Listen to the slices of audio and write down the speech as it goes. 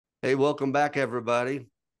Hey, welcome back, everybody.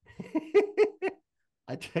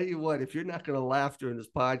 I tell you what, if you're not going to laugh during this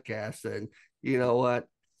podcast, then you know what?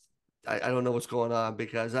 I don't know what's going on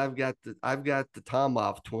because I've got the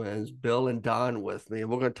Tomoff twins, Bill and Don, with me, and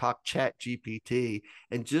we're going to talk Chat GPT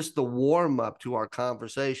and just the warm up to our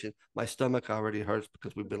conversation. My stomach already hurts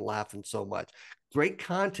because we've been laughing so much. Great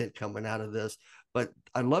content coming out of this, but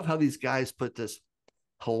I love how these guys put this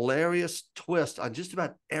hilarious twist on just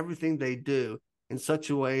about everything they do in such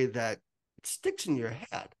a way that it sticks in your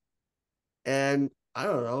head. And I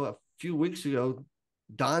don't know, a few weeks ago,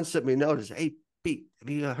 Don sent me a notice. Hey, Pete, have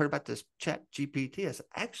you heard about this Chat GPT? I said,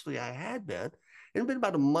 actually, I had been. It's been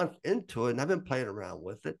about a month into it, and I've been playing around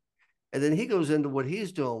with it. And then he goes into what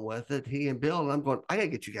he's doing with it, he and Bill, and I'm going, I got to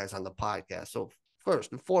get you guys on the podcast. So,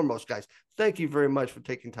 first and foremost, guys, thank you very much for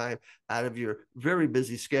taking time out of your very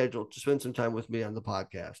busy schedule to spend some time with me on the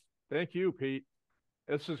podcast. Thank you, Pete.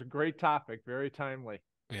 This is a great topic, very timely.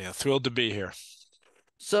 Yeah, thrilled to be here.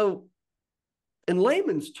 So, in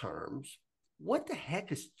layman's terms, what the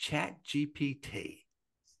heck is Chat GPT?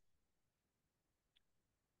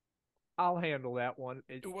 I'll handle that one.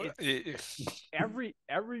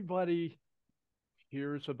 Everybody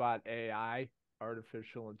hears about AI,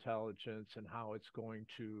 artificial intelligence, and how it's going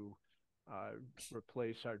to uh,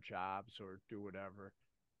 replace our jobs or do whatever.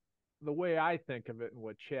 The way I think of it and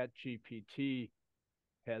what ChatGPT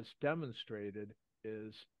has demonstrated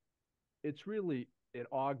is it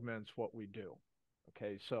augments what we do.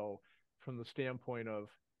 Okay, so from the standpoint of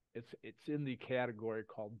it's in the category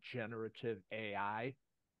called generative AI,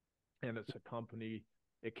 and it's a company.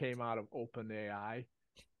 It came out of OpenAI,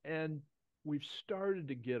 and we've started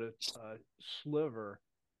to get a sliver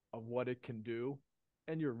of what it can do.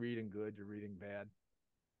 And you're reading good, you're reading bad,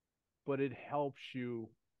 but it helps you.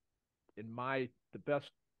 The best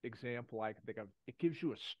example I can think of, it gives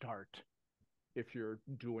you a start if you're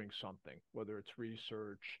doing something, whether it's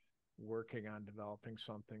research, working on developing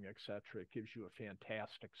something, etc. It gives you a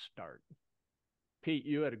fantastic start. Pete,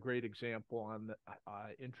 you had a great example on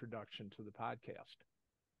the introduction to the podcast.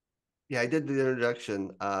 Yeah, I did the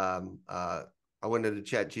introduction. I went into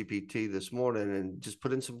Chat GPT this morning and just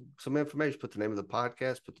put in some information, put the name of the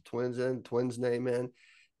podcast, put the twins in, twins name in,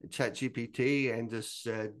 Chat GPT, and just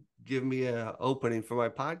said, give me an opening for my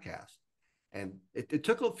podcast. And it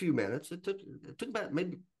took a few minutes. It took about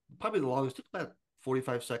maybe probably the longest, it took about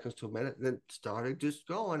 45 seconds to a minute, and then it started just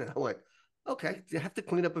going. And I went, okay, you have to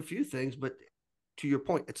clean up a few things, but to your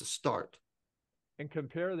point, it's a start. And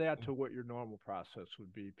compare that to what your normal process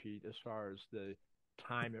would be, Pete, as far as the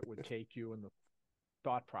time it would take you and the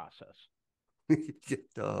thought process.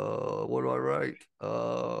 What do I write?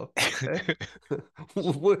 Okay.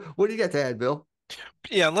 What do you got to add, Bill?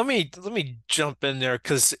 Yeah, let me jump in there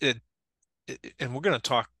because and we're going to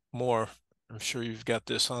talk more. I'm sure you've got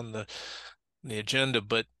this on the agenda,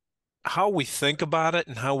 but how we think about it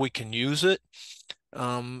and how we can use it,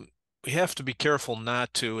 um, we have to be careful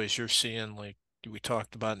not to, as you're seeing, like we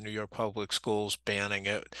talked about New York public schools banning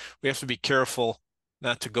it. We have to be careful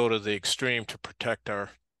not to go to the extreme to protect our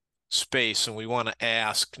space. And we want to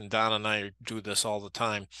ask, and Don and I do this all the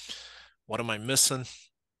time, what am I missing?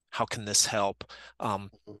 How can this help?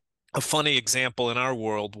 Um, a funny example in our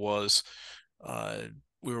world was uh,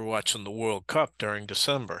 we were watching the World Cup during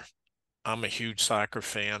December. I'm a huge soccer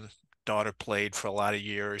fan. Daughter played for a lot of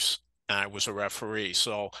years. I was a referee,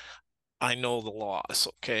 so I know the laws,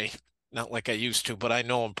 okay? Not like I used to, but I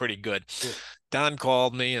know them pretty good. Yeah. Don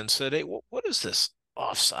called me and said, "Hey, what is this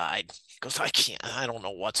offside?" Because I don't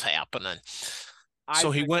know what's happening. I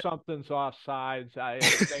So he think went, something's offsides.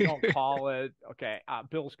 If they don't call it, okay,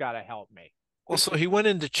 Bill's got to help me. well, so he went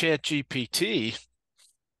into ChatGPT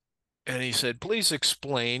and he said, please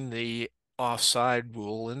explain the offside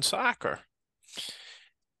rule in soccer.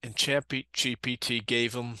 And ChatGPT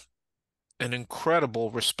gave him an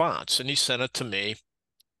incredible response. And he sent it to me.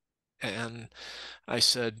 And I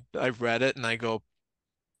said, I read it and I go,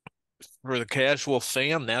 for the casual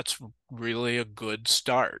fan, that's really a good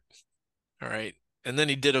start. All right. And then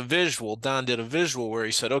he did a visual. Don did a visual where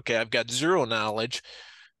he said, okay, I've got zero knowledge,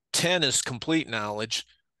 10 is complete knowledge.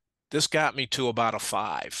 This got me to about a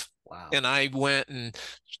five. Wow. And I went and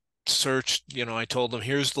searched, I told him,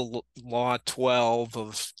 here's the law 12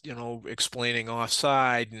 of, explaining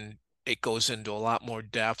offside. And it goes into a lot more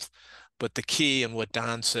depth. But the key and what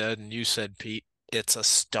Don said, and you said, Pete, it's a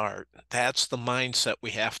start. That's the mindset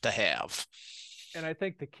we have to have. And I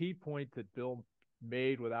think the key point that Bill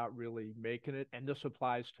made without really making it, and this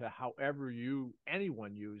applies to however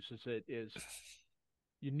anyone uses it, is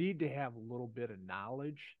you need to have a little bit of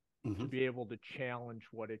knowledge to Mm-hmm. be able to challenge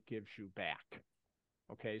what it gives you back.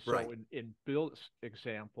 Okay, Right. so in Bill's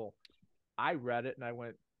example, I read it and I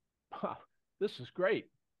went, wow, this is great.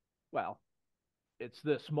 Well, it's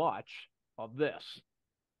this much of this.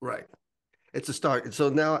 Right. It's a start. And so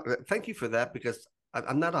now, thank you for that, because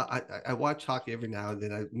I'm not, I watch hockey every now and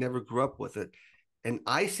then. I never grew up with it. And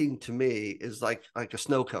icing to me is like a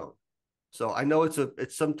snow cone. So I know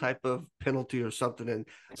it's some type of penalty or something. And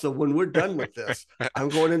so when we're done with this, I'm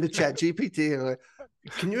going into ChatGPT and I'm like,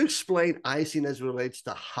 can you explain icing as it relates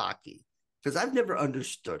to hockey? Because I've never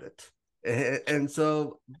understood it. And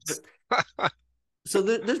so, but so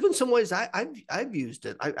there's been some ways I've used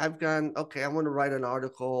it. I've gone, okay, I want to write an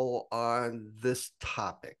article on this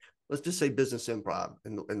topic. Let's just say business improv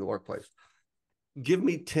in the workplace. Give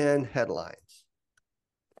me 10 headlines.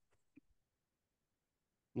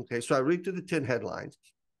 Okay, so I read through the 10 headlines.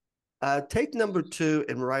 Take number 2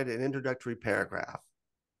 and write an introductory paragraph.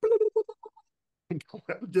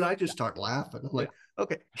 Did I just start laughing? I'm like,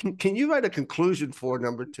 okay, can you write a conclusion for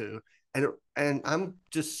number 2? And I'm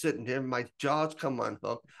just sitting here, my jaws come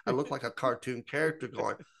unhooked. I look like a cartoon character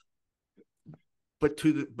going, but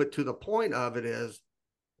to the point of it is,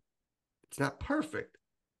 it's not perfect,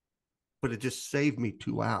 but it just saved me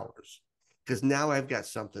 2 hours because now I've got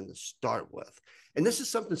something to start with. And this is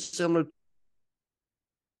something similar.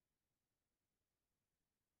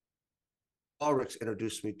 Ulrich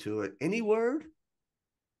introduced me to it. Any word?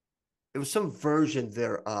 It was some version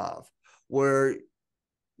thereof where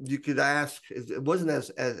you could ask. It wasn't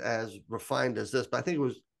as refined as this, but I think it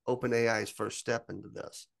was OpenAI's first step into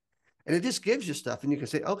this. And it just gives you stuff, and you can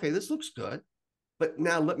say, okay, this looks good, but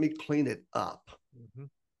now let me clean it up. Mm-hmm.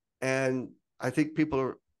 And I think people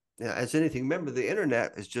are, as anything, remember the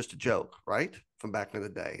internet is just a joke, right? From back in the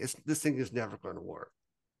day. This thing is never going to work.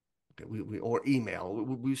 Okay, or email.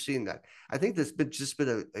 We've seen that. I think there's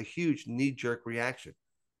been a huge knee-jerk reaction.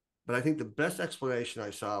 But I think the best explanation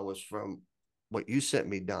I saw was from what you sent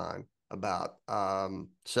me, Don, about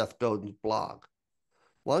Seth Godin's blog.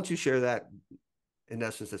 Why don't you share that, in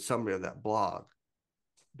essence, a summary of that blog?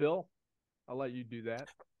 Bill, I'll let you do that.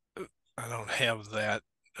 I don't have that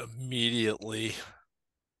immediately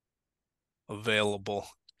available.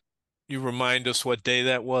 You remind us what day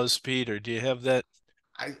that was, Pete, or do you have that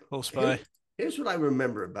close by? Here's what I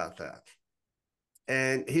remember about that.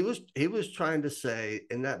 And he was trying to say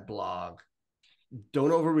in that blog,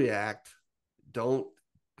 don't overreact, don't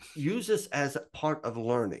use this as a part of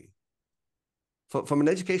learning. From an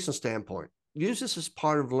educational standpoint, use this as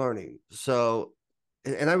part of learning. So,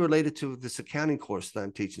 and I related to this accounting course that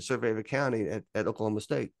I'm teaching, survey of accounting at Oklahoma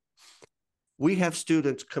State. We have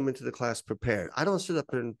students come into the class prepared. I don't sit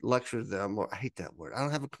up and lecture them, or I hate that word. I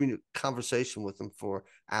don't have a conversation with them for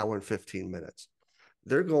an hour and 15 minutes.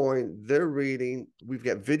 They're reading. We've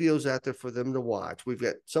got videos out there for them to watch. We've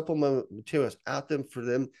got supplemental materials out there for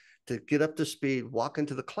them to get up to speed, walk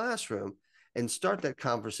into the classroom, and start that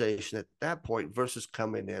conversation at that point versus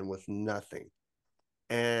coming in with nothing.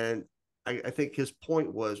 And I think his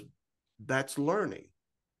point was that's learning.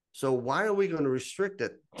 So why are we going to restrict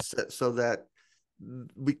it so that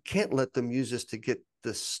we can't let them use this to get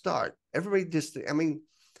the start? Everybody just, I mean,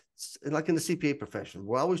 like in the CPA profession,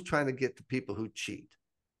 we're always trying to get the people who cheat,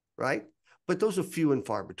 right? But those are few and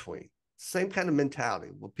far between. Same kind of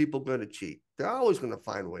mentality. Well, people going to cheat. They're always going to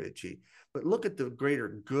find a way to cheat. But look at the greater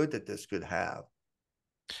good that this could have.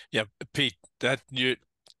 Yeah, Pete,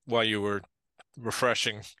 while you were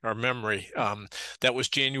refreshing our memory, that was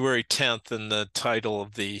January 10th, and the title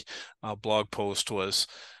of the blog post was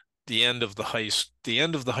the end of the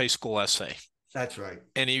high school essay. That's right.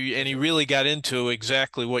 And he really got into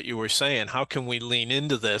exactly what you were saying. How can we lean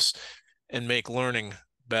into this and make learning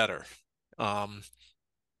better, and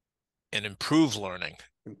improve learning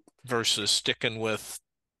versus sticking with,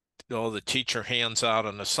 the teacher hands out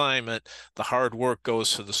an assignment, the hard work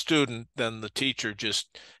goes to the student, then the teacher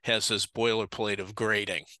just has this boilerplate of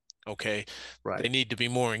grading. Okay. Right. They need to be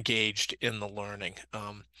more engaged in the learning.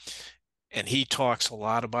 And he talks a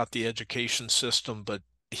lot about the education system, but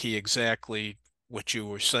he exactly what you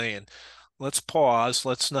were saying. Let's pause.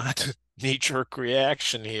 Let's not knee-jerk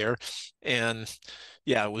reaction here. And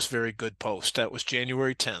yeah, it was very good post. That was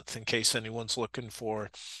January 10th, in case anyone's looking for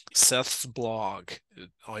Seth's blog.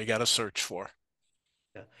 All you got to search for.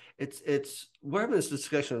 Yeah. We're having this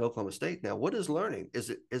discussion at Oklahoma State now. What is learning? Is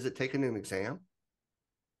it taking an exam?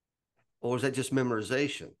 Or is that just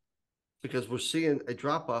memorization? Because we're seeing a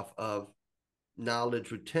drop off of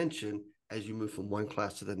knowledge retention as you move from one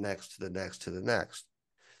class to the next, to the next, to the next.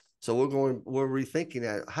 So we're rethinking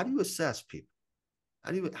that. How do you assess people?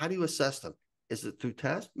 How do you assess them? Is it through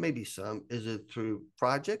tests? Maybe some. Is it through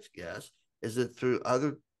projects? Yes. Is it through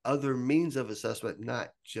other other means of assessment, not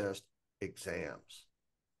just exams.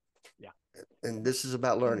 Yeah. And this is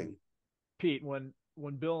about learning. Pete, when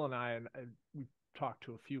Bill and I we talked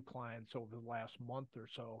to a few clients over the last month or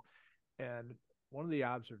so, and one of the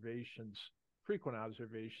frequent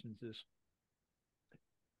observations is,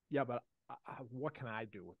 yeah, but what can I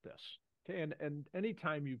do with this? Okay, and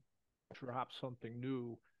anytime you drop something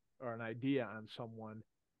new or an idea on someone,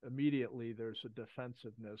 immediately there's a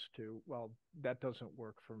defensiveness to, well, that doesn't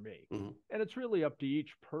work for me. Mm-hmm. And it's really up to each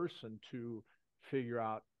person to figure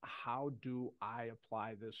out, how do I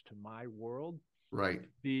apply this to my world? Right.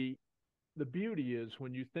 The beauty is,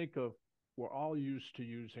 when you think of, we're all used to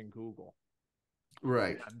using Google.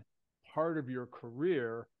 Right. And part of your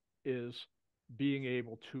career is being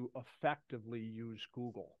able to effectively use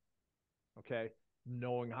Google. Okay.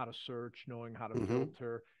 Knowing how to search, knowing how to Mm-hmm.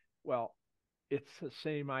 filter. Well, it's the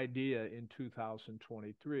same idea in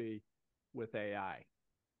 2023 with AI.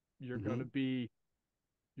 You're Mm-hmm. going to be,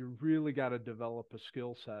 you really got to develop a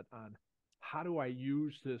skill set on, how do I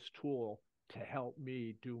use this tool to help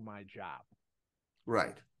me do my job?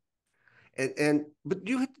 Right. But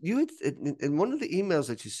you had in one of the emails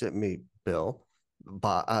that you sent me, Bill,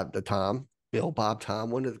 Bob, Tom,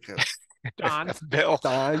 one of the Don. Bill.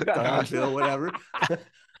 Don, Bill, whatever.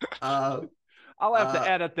 uh, I'll have to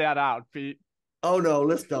edit that out, Pete. Oh no,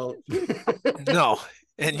 let's don't. No,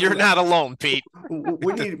 and you're not alone, Pete.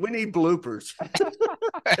 We need bloopers.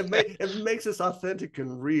 It makes us authentic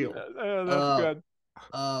and real. That's good.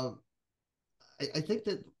 I think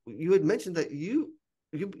that you had mentioned that you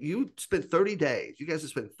spent 30 days. You guys have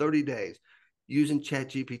spent 30 days using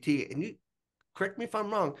ChatGPT, and you, correct me if I'm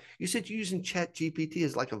wrong, you said you're using ChatGPT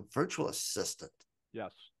as like a virtual assistant.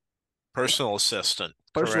 Yes. Personal assistant.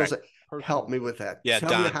 Personal Correct. Help me with that. Yeah,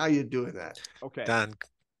 Tell me how you're doing that. Okay. Don,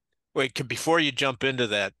 wait, before you jump into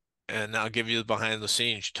that, and I'll give you the behind the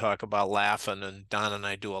scenes, you talk about laughing, and Don and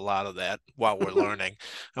I do a lot of that while we're learning.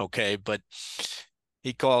 Okay, but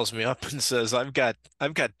he calls me up and says, I've got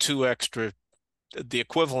two extra, the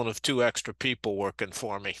equivalent of two extra people working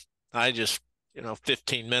for me. I just,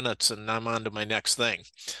 15 minutes and I'm on to my next thing.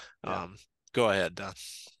 Yeah. Go ahead, Don.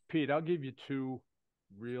 Pete, I'll give you two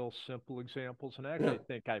real simple examples. And I actually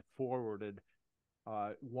think I forwarded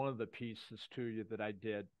one of the pieces to you that I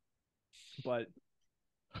did. But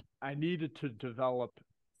I needed to develop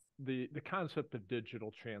the concept of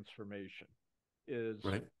digital transformation. Is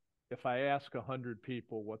right. If I ask 100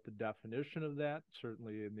 people what the definition of that,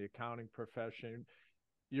 certainly in the accounting profession,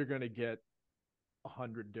 you're going to get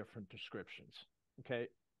 100 different descriptions. Okay.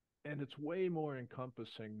 And it's way more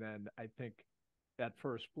encompassing than I think at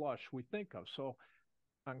first blush we think of. So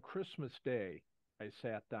on Christmas Day, I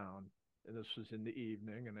sat down, and this was in the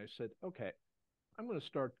evening, and I said, okay, I'm going to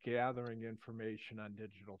start gathering information on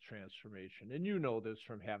digital transformation. And you know this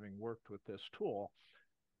from having worked with this tool.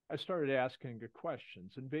 I started asking the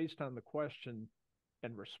questions, and based on the question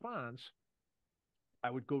and response,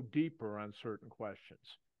 I would go deeper on certain questions.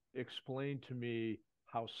 Explain to me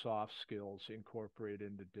how soft skills incorporate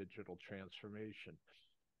into digital transformation,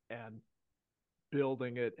 and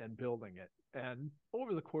building it and building it. And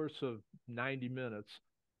over the course of 90 minutes,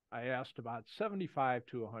 I asked about 75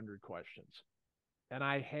 to 100 questions. And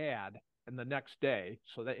and the next day,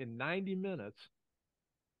 so that in 90 minutes,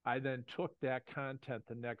 I then took that content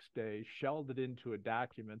the next day, shelled it into a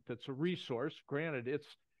document that's a resource. Granted,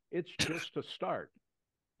 it's just a start,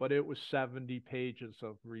 but it was 70 pages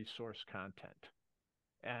of resource content.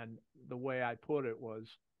 And the way I put it was,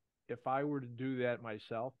 if I were to do that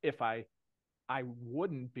myself, I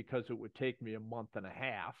wouldn't, because it would take me a month and a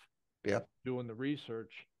half doing the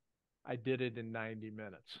research. I did it in 90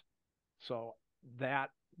 minutes. So that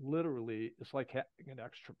literally is like having an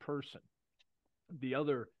extra person. The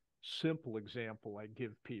other simple example I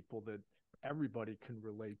give people that everybody can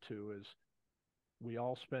relate to is, we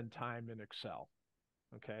all spend time in Excel.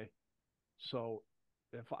 Okay. So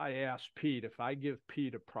if I give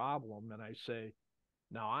Pete a problem and I say,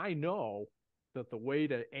 now I know that the way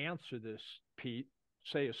to answer this, Pete,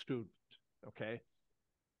 say a student, okay,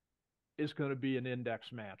 is going to be an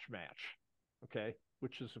index match, okay,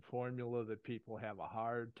 which is a formula that people have a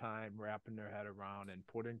hard time wrapping their head around and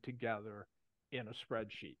putting together in a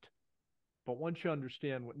spreadsheet. But once you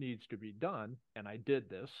understand what needs to be done, and I did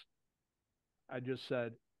this, I just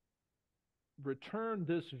said, return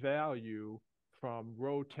this value from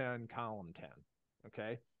row 10, column 10,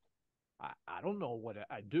 okay? I don't know what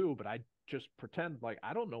I do, but I just pretend like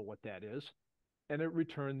I don't know what that is. And it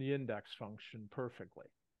returned the index function perfectly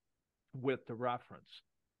with the reference.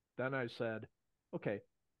 Then I said, okay,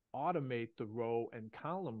 automate the row and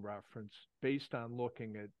column reference based on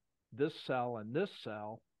looking at this cell and this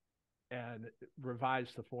cell and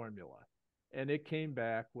revised the formula. And it came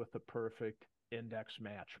back with the perfect index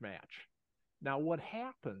match. Now, what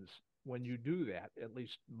happens when you do that, at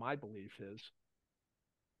least my belief is,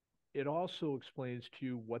 it also explains to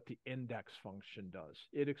you what the index function does.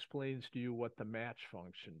 It explains to you what the match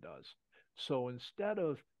function does. So instead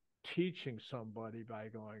of teaching somebody by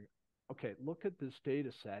going, okay, look at this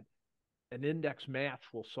data set, an index match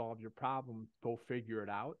will solve your problem, go figure it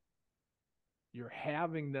out. You're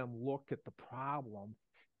having them look at the problem,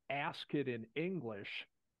 ask it in English,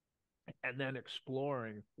 and then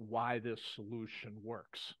exploring why this solution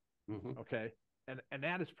works. Okay. And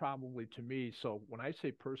that is probably, to me, so when I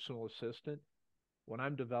say personal assistant, when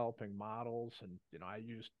I'm developing models, and I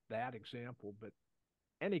use that example, but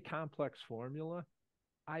any complex formula,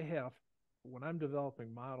 when I'm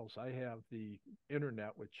developing models, I have the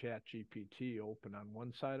internet with ChatGPT open on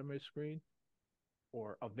one side of my screen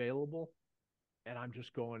or available, and I'm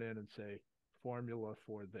just going in and say formula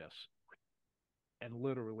for this. And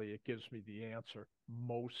literally it gives me the answer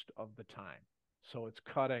most of the time. So it's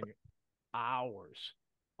cutting hours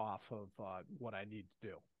off of what I need to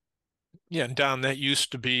do. Yeah, and Don, that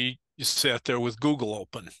used to be you sat there with Google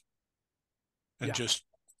open and just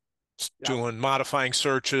doing modifying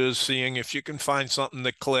searches, seeing if you can find something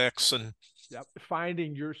that clicks. And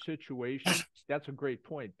finding your situation. That's a great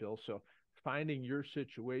point, Bill. So finding your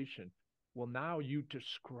situation. Well, now you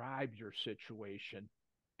describe your situation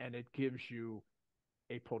and it gives you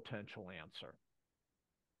a potential answer.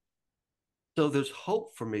 So there's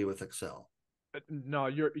hope for me with Excel. No,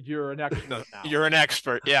 you're an expert now. You're an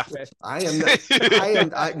expert. Yeah. Okay. I am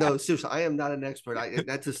not, no, seriously, I am not an expert.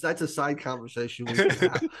 That's a side conversation we can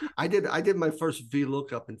have. I did my first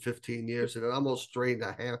VLOOKUP in 15 years and it almost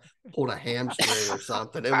pulled a hamstring or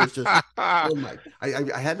something. It was just, oh my,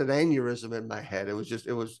 I had an aneurysm in my head. It was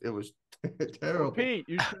terrible. Well, Pete,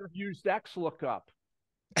 you should have used XLOOKUP.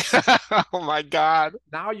 Oh my God.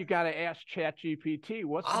 Now you got to ask ChatGPT,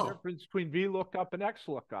 what's the difference between VLOOKUP and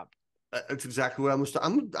XLOOKUP? That's exactly what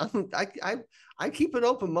I keep it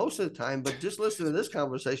open most of the time, but just listening to this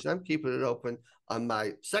conversation, I'm keeping it open on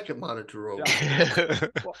my second monitor over.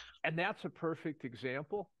 Well, and that's a perfect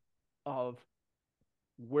example of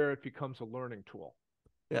where it becomes a learning tool.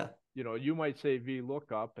 Yeah. You might say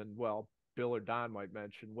VLOOKUP, and well, Bill or Don might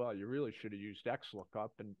mention, well, you really should have used XLOOKUP,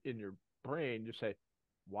 and in your brain you say,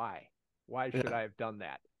 why? Why should I have done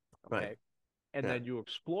that? Okay. Right. And then you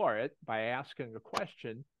explore it by asking a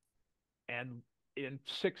question. And in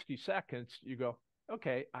 60 seconds, you go,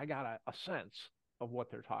 okay, I got a sense of what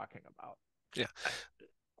they're talking about. Yeah.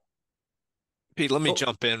 Pete, let me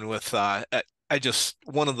jump in with,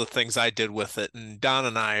 one of the things I did with it, and Don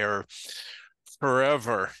and I are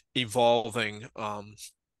forever evolving a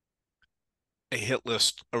hit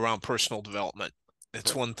list around personal development.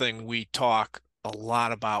 It's one thing we talk a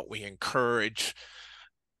lot about, we encourage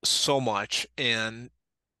so much. And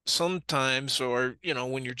sometimes, or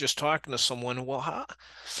when you're just talking to someone, well,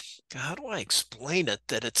 how do I explain it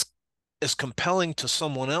that it's as compelling to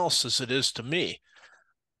someone else as it is to me?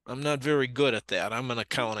 I'm not very good at that. I'm an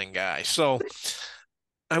accounting guy. So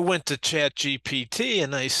I went to ChatGPT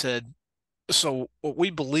and I said, so what we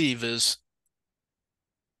believe is,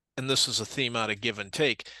 and this is a theme out of Give and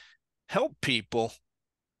Take, help people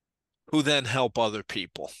who then help other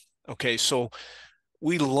people. Okay, so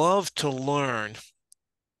we love to learn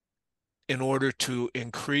in order to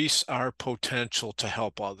increase our potential to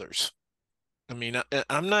help others. I mean,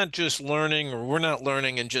 I'm not just learning, or we're not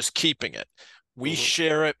learning and just keeping it. We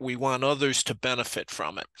share it. We want others to benefit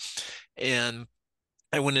from it. And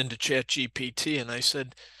I went into ChatGPT and I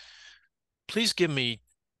said, please give me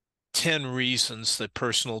 10 reasons that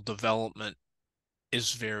personal development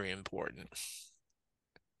is very important.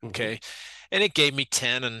 Okay. And it gave me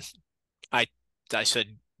 10, and I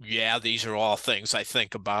said, yeah, these are all things I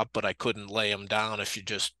think about, but I couldn't lay them down if you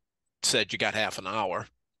just said you got half an hour.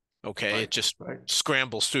 Okay. It just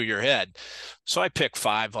scrambles through your head. So I picked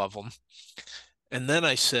 5 of them. And then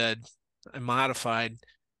I modified,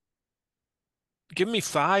 give me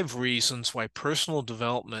 5 reasons why personal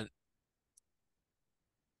development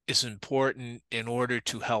is important in order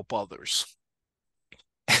to help others.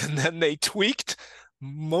 And then they tweaked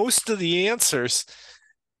most of the answers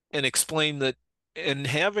and explained that in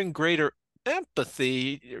having greater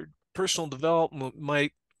empathy, your personal development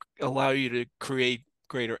might allow you to create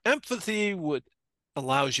greater empathy, what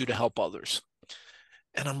allows you to help others.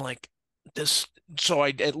 And I'm like, this. So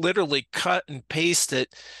I literally cut and pasted,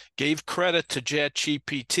 gave credit to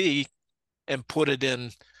ChatGPT, and put it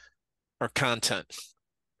in our content.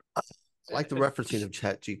 I like the referencing of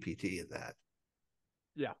ChatGPT in that.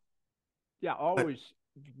 Yeah. Yeah. Always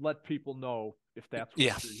let people know if that's what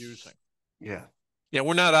Yeah. you're using. Yeah. Yeah,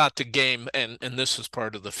 we're not out to game, and this is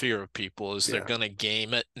part of the fear of people is they're Yeah. going to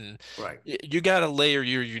game it, and Right. you got to layer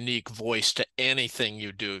your unique voice to anything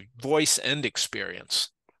you do, voice and experience.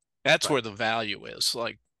 That's Right. where the value is.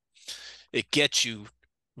 Like it gets you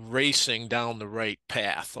racing down the right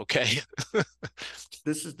path. Okay.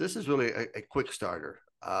 This is really a quick starter.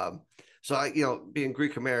 So I, being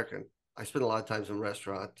Greek American, I spend a lot of times in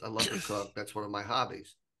restaurants. I love to cook. That's one of my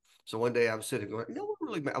hobbies. So one day I was sitting going, what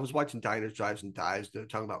really? I was watching Diners, Drives, and Dives. They're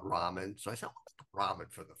talking about ramen. So I said,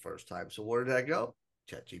 ramen for the first time. So where did I go?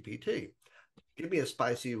 ChatGPT. Give me a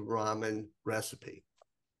spicy ramen recipe.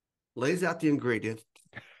 Lays out the ingredients,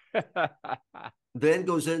 then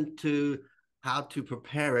goes into how to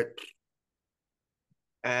prepare it.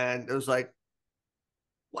 And it was like,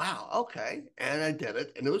 wow, okay. And I did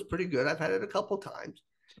it, and it was pretty good. I've had it a couple times.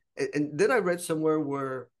 And then I read somewhere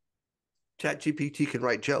where ChatGPT can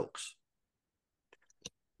write jokes.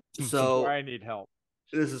 This is where So I need help.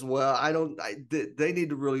 this is, well, they need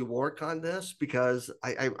to really work on this, because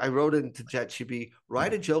I wrote into ChatGPT,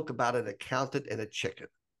 write a joke about an accountant and a chicken.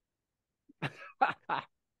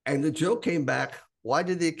 And the joke came back, why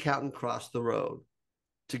did the accountant cross the road?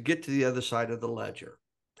 To get to the other side of the ledger.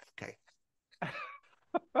 Okay.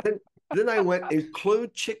 Then I went,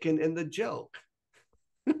 include chicken in the joke.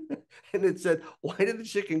 And it said, why did the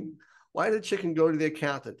chicken go to the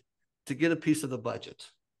accountant? To get a piece of the budget.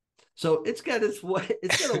 So it's got a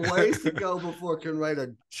ways to go before it can write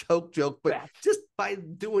a joke, but just by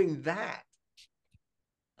doing that,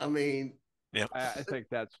 I mean, yeah, I think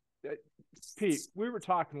that's Pete. We were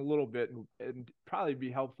talking a little bit, and probably be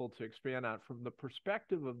helpful to expand on from the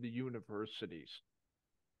perspective of the universities.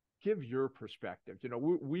 Give your perspective.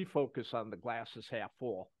 We focus on the glass is half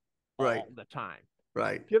full all the time.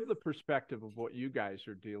 Right. Give the perspective of what you guys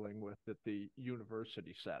are dealing with at the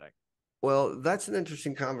university setting. Well, that's an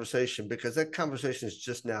interesting conversation, because that conversation is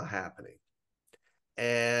just now happening.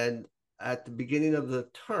 And at the beginning of the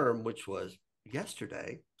term, which was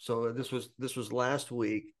yesterday, so this was last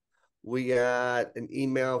week, we got an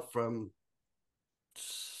email from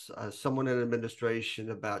someone in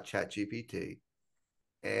administration about ChatGPT,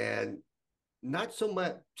 and not so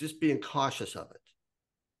much just being cautious of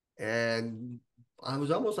it. And I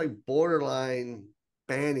was almost like borderline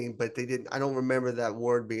banning, but they didn't. I don't remember that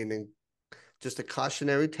word being in, just a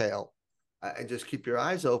cautionary tale, and just keep your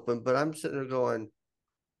eyes open. But I'm sitting there going,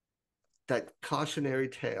 that cautionary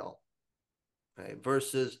tale, right,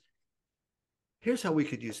 versus here's how we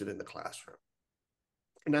could use it in the classroom.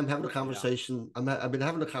 And I'm having a conversation. Yeah. I've been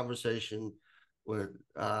having a conversation with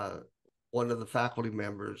one of the faculty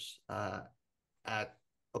members at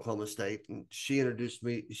Oklahoma State, and she introduced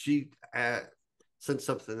me. She sent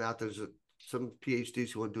something out. There's some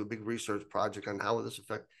PhDs who want to do a big research project on how will this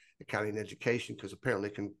affect accounting education, because apparently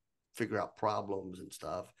it can figure out problems and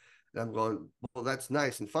stuff. And I'm going, well, that's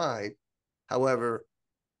nice and fine. However,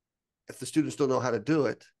 if the students don't know how to do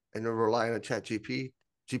it and they're relying on GPT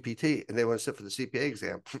and they want to sit for the CPA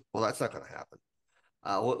exam, well, that's not going to happen.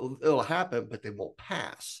 It'll happen, but they won't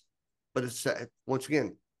pass. But it's once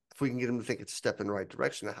again, if we can get them to think it's a step in the right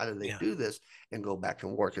direction, how do they do this and go back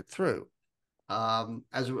and work it through?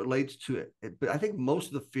 As it relates to it, but I think most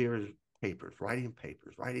of the fear is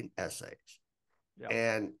writing essays. Yep.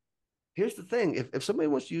 And here's the thing: if somebody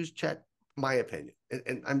wants to use chat, my opinion,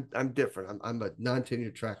 and I'm different. I'm a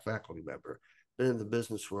non-tenure track faculty member, been in the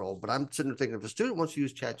business world, but I'm sitting there thinking, if a student wants to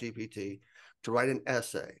use ChatGPT to write an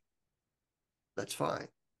essay, that's fine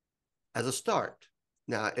as a start.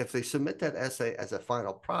 Now, if they submit that essay as a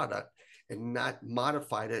final product and not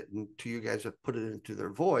modified it to you guys have put it into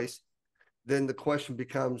their voice, then the question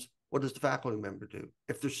becomes, what does the faculty member do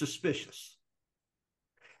if they're suspicious?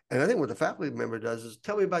 And I think what the faculty member does is,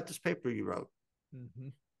 tell me about this paper you wrote. Mm-hmm.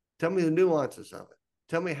 Tell me the nuances of it.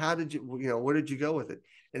 Tell me, how did you, where did you go with it?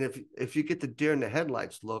 And if you get the deer in the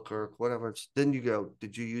headlights look or whatever, then you go,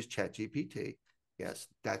 did you use ChatGPT? Yes,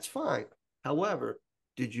 that's fine. However,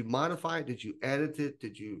 did you modify it? Did you edit it?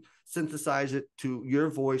 Did you synthesize it to your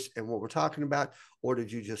voice and what we're talking about? Or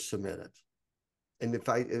did you just submit it? And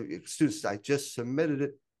if students, I just submitted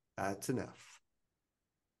it, that's enough.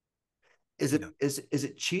 Is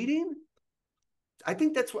it cheating? I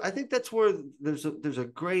think that's where there's a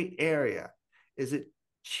gray area. Is it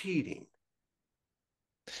cheating?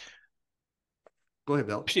 Go ahead,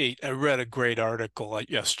 Bill. Pete, I read a great article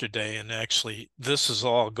yesterday, and actually, this is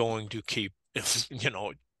all going to keep,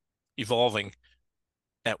 evolving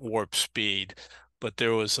at warp speed. But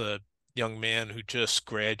there was a young man who just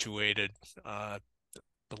graduated, I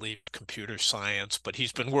believe computer science, but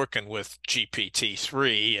he's been working with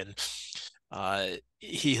GPT-3, and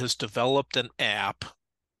He has developed an app,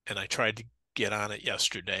 and I tried to get on it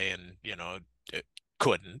yesterday, and it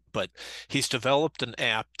couldn't. But he's developed an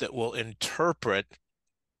app that will interpret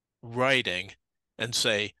writing and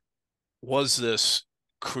say, was this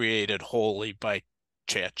created wholly by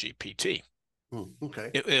ChatGPT?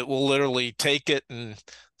 Okay. It will literally take it and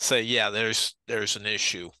say, yeah, there's an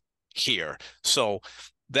issue here. So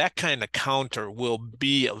that kind of counter will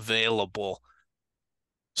be available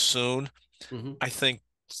soon. Mm-hmm. I think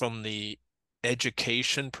from the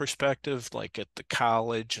education perspective, like at the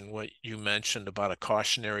college and what you mentioned about a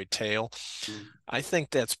cautionary tale, Mm-hmm. I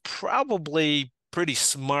think that's probably pretty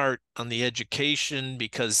smart on the education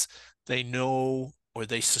because they know or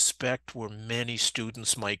they suspect where many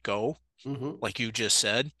students might go, Mm-hmm. like you just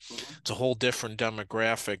said. Mm-hmm. It's a whole different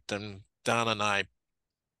demographic than Don and I,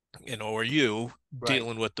 or you Right.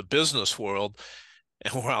 dealing with the business world.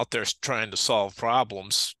 And we're out there trying to solve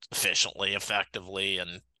problems efficiently, effectively,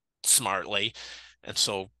 and smartly. And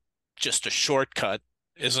so just a shortcut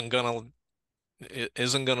isn't gonna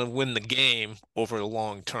isn't gonna win the game over the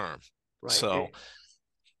long term. Right. So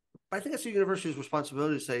I think that's the university's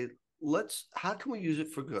responsibility to say, how can we use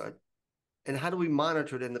it for good? And how do we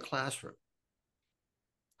monitor it in the classroom?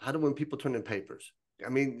 How do when people turn in papers? I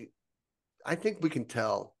mean, I think we can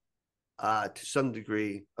tell to some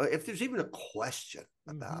degree if there's even a question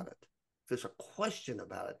about it. If there's a question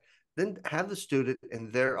about it, then have the student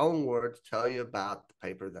in their own words tell you about the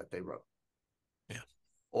paper that they wrote. yeah.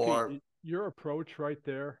 Or Pete, your approach right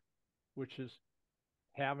there, which is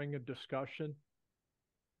having a discussion,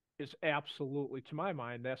 is absolutely, to my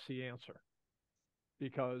mind, that's the answer.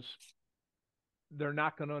 Because they're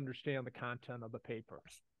not going to understand the content of the paper.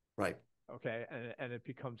 right. Okay. And it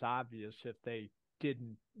becomes obvious if they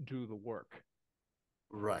didn't do the work.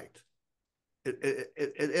 Right. It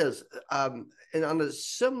is. And on a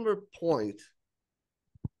similar point,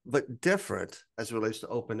 but different as it relates to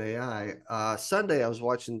OpenAI, Sunday I was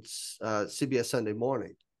watching CBS Sunday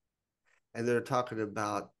Morning, and they're talking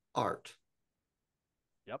about art.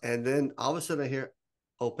 Yep. And then all of a sudden I hear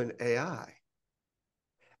OpenAI.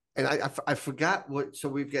 And I forgot what, so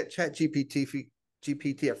we've got GPT.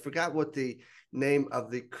 I forgot what the name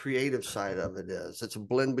of the creative side of it is. It's a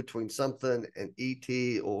blend between something and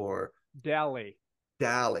ET or DALL-E.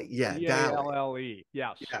 DALL-E. Yeah, DALL-E. DALLE.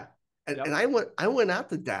 Yes. Yeah. And, Yep. and I went out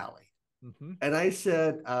to DALL-E and I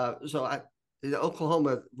said, in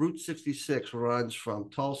Oklahoma, Route 66 runs from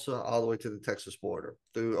Tulsa all the way to the Texas border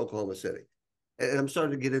through Oklahoma City. And I'm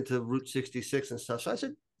starting to get into Route 66 and stuff. So I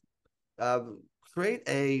said, create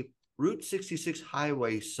a Route 66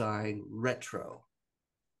 highway sign retro.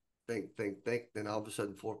 Think. Then all of a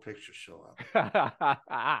sudden, 4 pictures show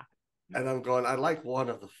up. And I'm going, I like one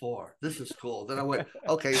of the 4. This is cool. Then I went,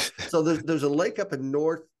 okay, so there's a lake up in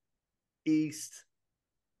northeast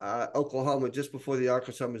Oklahoma, just before the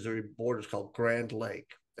Arkansas Missouri border, is called Grand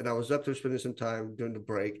Lake. And I was up there spending some time during the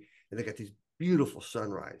break, and they got these beautiful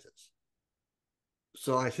sunrises.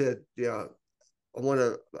 So I said, I want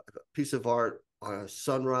a piece of art on a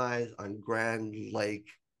sunrise on Grand Lake,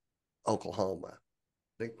 Oklahoma.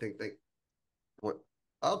 Think. What?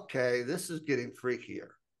 Okay, this is getting freakier.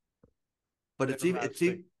 But it's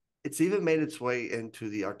even made its way into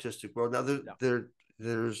the artistic world. Now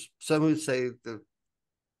there's some who say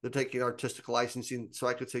they're taking artistic licensing, so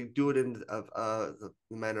I could say do it in the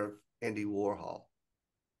manner of Andy Warhol.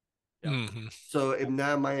 Yep. Mm-hmm. So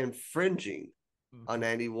now am I infringing on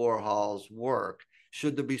Andy Warhol's work?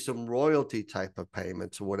 Should there be some royalty type of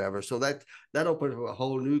payments or whatever? So that opens a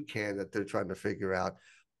whole new can that they're trying to figure out.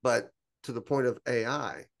 But to the point of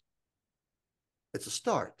AI, it's a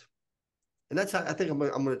start, and that's how I think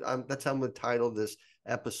that's how I'm gonna title this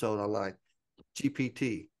episode online.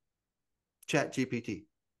 ChatGPT.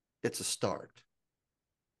 It's a start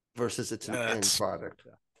versus it's an end product.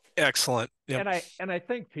 Yeah. Excellent. Yep. And I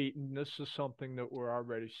think, Pete, and this is something that we're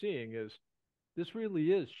already seeing, is this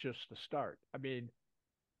really is just the start. I mean,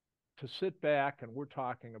 to sit back and we're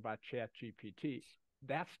talking about ChatGPT,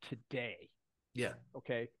 that's today. Yeah.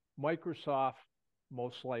 Okay. Microsoft,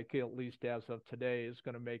 most likely, at least as of today, is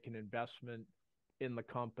going to make an investment in the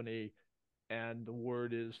company. And the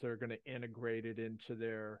word is they're going to integrate it into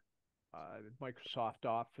their Microsoft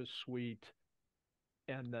Office suite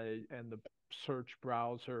and the search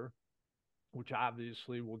browser, which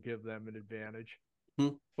obviously will give them an advantage.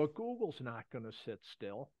 But Google's not going to sit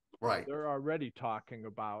still. Right. They're already talking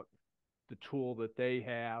about the tool that they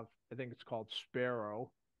have. I think it's called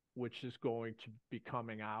Sparrow, which is going to be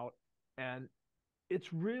coming out. And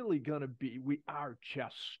it's really going to be, we are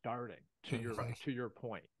just starting to your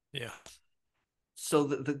point. Yeah. So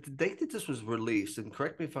the date that this was released, and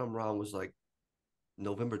correct me if I'm wrong, was like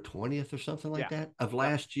November 20th or something like Yeah. that of Yep.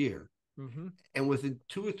 last year. Mm-hmm. And within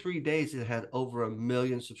 2 or 3 days, it had over 1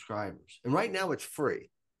 million subscribers. And right now it's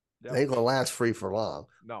free. Yep. It ain't gonna last free for long.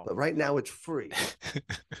 No. But right now it's free.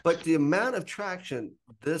 But the amount of traction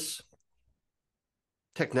this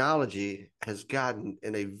technology has gotten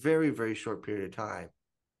in a very, very short period of time.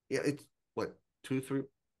 Yeah, it's what, 2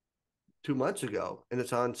 months ago, and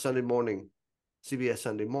it's on Sunday morning, CBS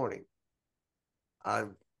Sunday morning.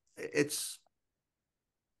 It's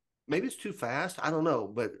maybe it's too fast. I don't know,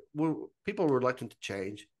 but people are reluctant to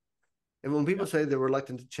change. And when people say they're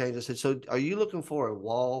reluctant to change, I said, so are you looking for a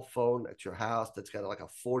wall phone at your house that's got like a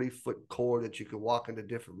 40-foot cord that you can walk into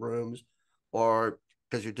different rooms? Or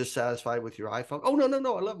because you're dissatisfied with your iPhone? Oh, no, no,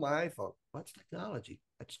 no. I love my iPhone. That's technology.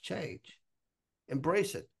 That's change.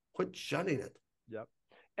 Embrace it. Quit shunning it. Yep.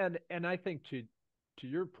 And I think to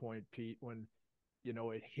your point, Pete, when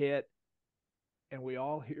it hit and we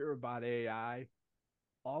all hear about AI,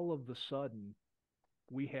 all of a sudden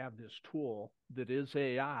we have this tool that is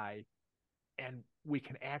AI and we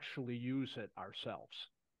can actually use it ourselves.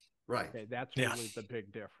 Right. Okay, that's Yeah. really the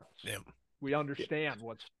big difference. Yeah. We understand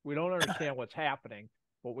we don't understand what's happening,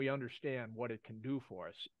 but we understand what it can do for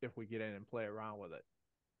us if we get in and play around with it.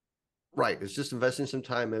 Right. It's just investing some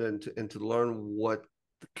time in it and to learn what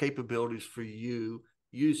the capabilities for you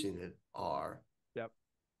using it are. Yep.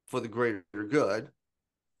 For the greater good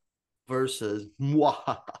versus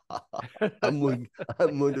I'm going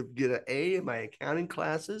to get an A in my accounting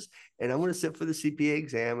classes and I'm going to sit for the CPA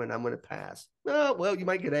exam and I'm going to pass. Oh, well, you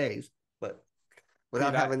might get A's, but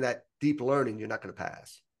without having that deep learning, you're not going to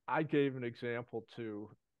pass. I gave an example to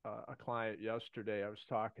a client yesterday. I was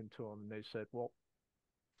talking to them and they said, well,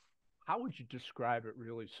 how would you describe it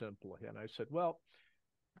really simply? And I said, well,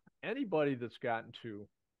 anybody that's gotten to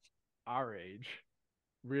our age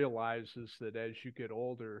realizes that as you get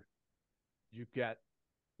older, you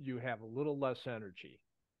have a little less energy.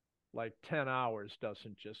 Like 10 hours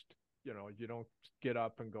doesn't just, you don't get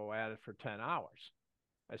up and go at it for 10 hours.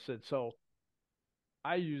 I said, so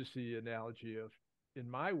I use the analogy of in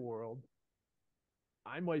my world,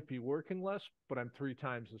 I might be working less, but I'm 3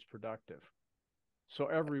 times as productive. So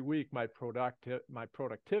every week my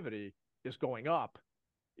productivity is going up,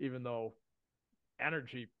 even though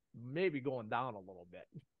energy may be going down a little bit.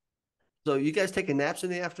 So you guys taking naps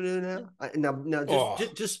in the afternoon now? Now,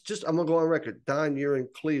 just I'm gonna go on record. Don, you're in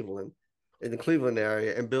Cleveland, in the Cleveland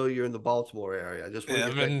area, and Bill, you're in the Baltimore area. I just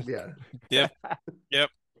want to get that. Yeah. Yep.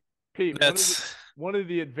 Pete, one of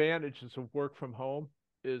the advantages of work from home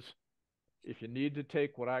is if you need to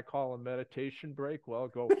take what I call a meditation break, well,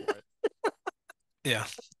 go for it. Yeah.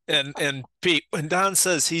 And Pete, when Don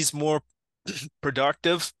says he's more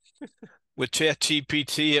productive with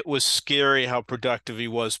ChatGPT, it was scary how productive he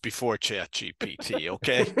was before ChatGPT.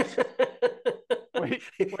 Okay. Wait.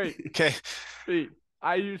 Okay. Pete,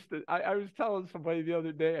 I was telling somebody the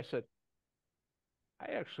other day, I said,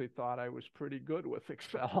 I actually thought I was pretty good with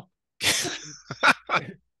Excel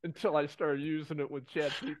until I started using it with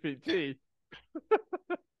ChatGPT.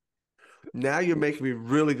 Now you're making me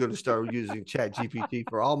really going to start using ChatGPT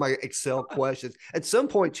for all my Excel questions. At some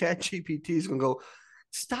point, ChatGPT is going to go,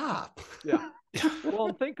 stop. Yeah. Well,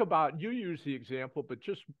 and think about, you use the example, but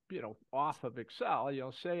just, off of Excel,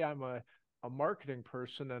 say I'm a marketing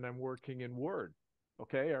person and I'm working in Word,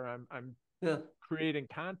 okay, or I'm creating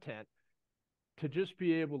content, to just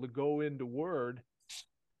be able to go into Word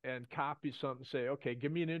and copy something, say, okay,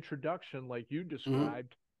 give me an introduction like you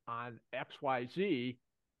described on XYZ.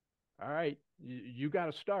 All right, you got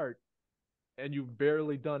to start, and you've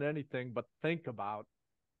barely done anything but think about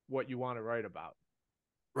what you want to write about.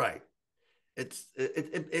 Right. It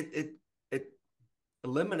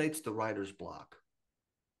eliminates the writer's block.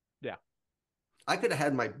 Yeah. I could have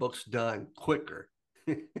had my books done quicker.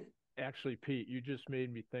 Actually, Pete, you just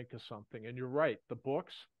made me think of something, and you're right. The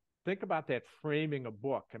books, think about that, framing a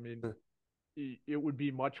book. I mean, it would be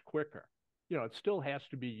much quicker. It still has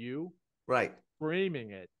to be you. Right. Framing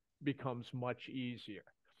it becomes much easier.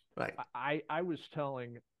 Right. I was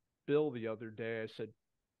telling Bill the other day, I said,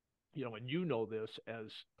 and this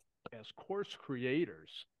as course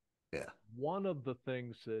creators, one of the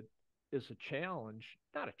things that is a challenge,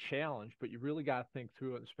 not a challenge, but you really got to think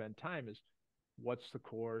through it and spend time, is what's the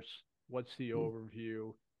course, what's the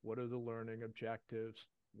overview, what are the learning objectives,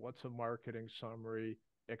 what's a marketing summary,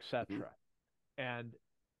 etc. And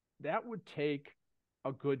that would take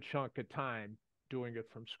a good chunk of time doing it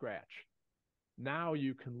from scratch. Now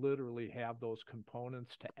you can literally have those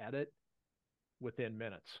components to edit within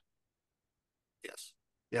minutes. Yes.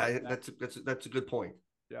 Yeah, that's a good point.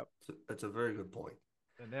 Yep. That's a very good point.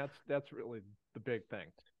 And that's really the big thing.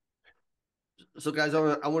 So guys,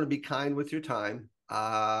 I want to be kind with your time.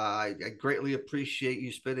 I greatly appreciate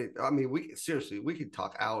you spending. I mean, we could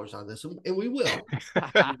talk hours on this, and we will.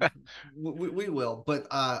 We will. But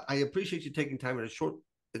I appreciate you taking time in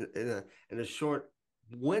a short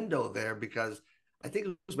window there, because I think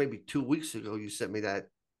it was maybe 2 weeks ago you sent me that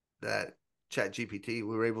ChatGPT. We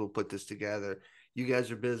were able to put this together. You guys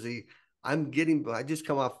are busy. I just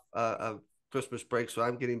come off of Christmas break, so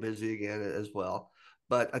I'm getting busy again as well.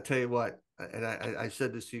 But I tell you what, and I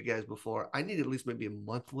said this to you guys before, I need at least maybe a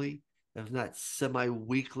monthly, if not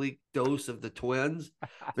semi-weekly dose of the twins,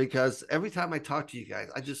 because every time I talk to you guys,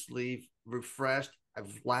 I just leave refreshed.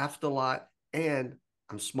 I've laughed a lot, and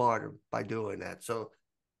I'm smarter by doing that. So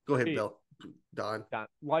go ahead, Pete, Bill. Don.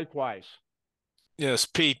 likewise. Yes,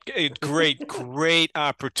 Pete, a great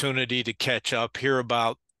opportunity to catch up, hear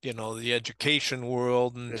about, the education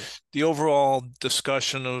world and Yeah. the overall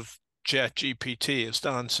discussion of ChatGPT, as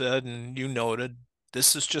Don said, and you noted,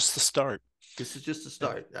 this is just the start. This is just a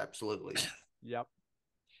start. Absolutely. Yep.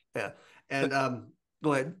 Yeah. And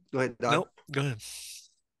go ahead, Don. Nope, go ahead.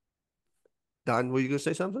 Don, were you gonna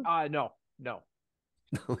say something? No, no.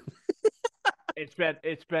 It's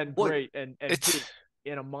been What? great. And It's Pete,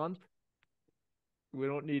 in a month, we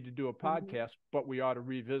don't need to do a podcast, but we ought to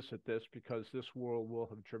revisit this because this world will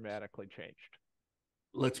have dramatically changed.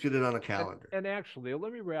 Let's get it on a And, calendar. and actually,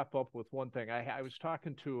 let me wrap up with one thing. I was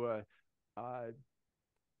talking to a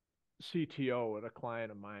CTO at a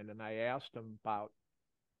client of mine, and I asked him about,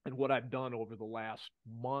 and what I've done over the last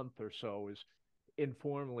month or so is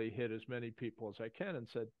informally hit as many people as I can and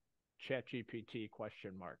said, "Chat GPT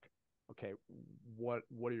question mark." Okay, what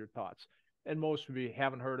are your thoughts? And most would be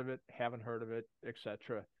haven't heard of it,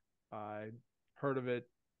 etc. Heard of it,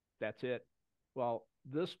 that's it. Well,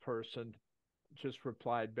 this person just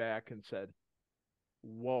replied back and said,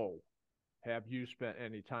 "Whoa, have you spent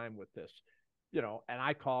any time with this?" And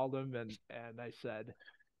I called him and I said,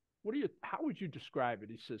 how would you describe it?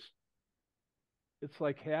 He says, it's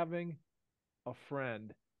like having a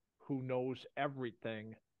friend who knows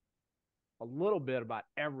everything, a little bit about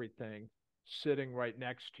everything, sitting right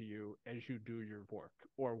next to you as you do your work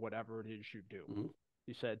or whatever it is you do. Mm-hmm.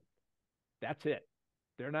 He said, that's it.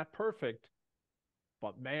 They're not perfect,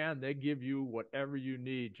 but man, they give you whatever you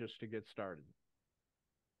need just to get started.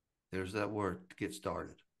 There's that word, get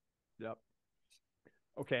started. Yep.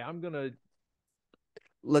 Okay, I'm going to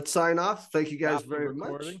Let's sign off. Thank you guys stop the very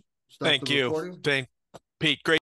much. recording. Stop the Thank you. recording. Thank Pete. Great.